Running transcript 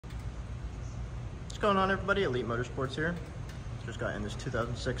going on, everybody? Elite Motorsports here. Just got in this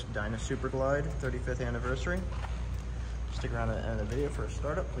 2006 Dyna Super Glide 35th anniversary. Stick around at the end of the video for a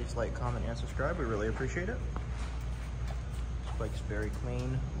startup. Please like, comment, and subscribe. We really appreciate it. This bike's very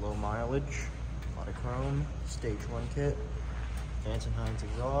clean, low mileage, a lot of chrome, stage 1 kit, Vance and Hines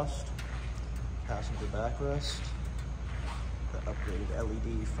exhaust, passenger backrest, the upgraded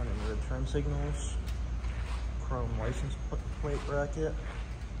LED front and rear turn signals, chrome license plate bracket.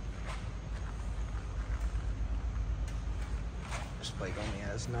 This bike only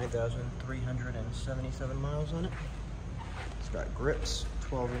has 9,377 miles on it. It's got grips,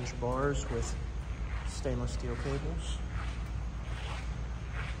 12-inch bars with stainless steel cables.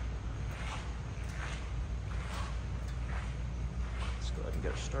 Let's go ahead and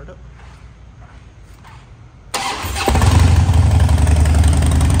get a startup.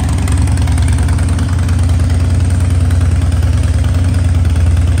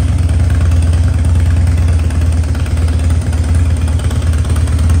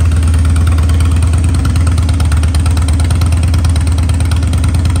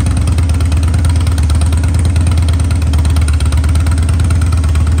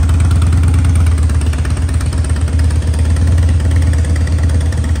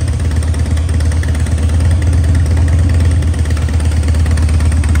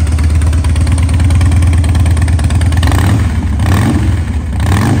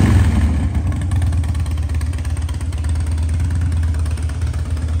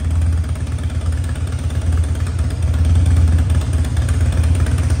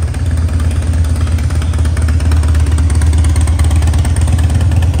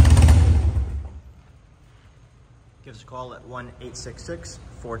 Give us a call at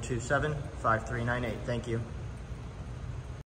 1-866-427-5398. Thank you.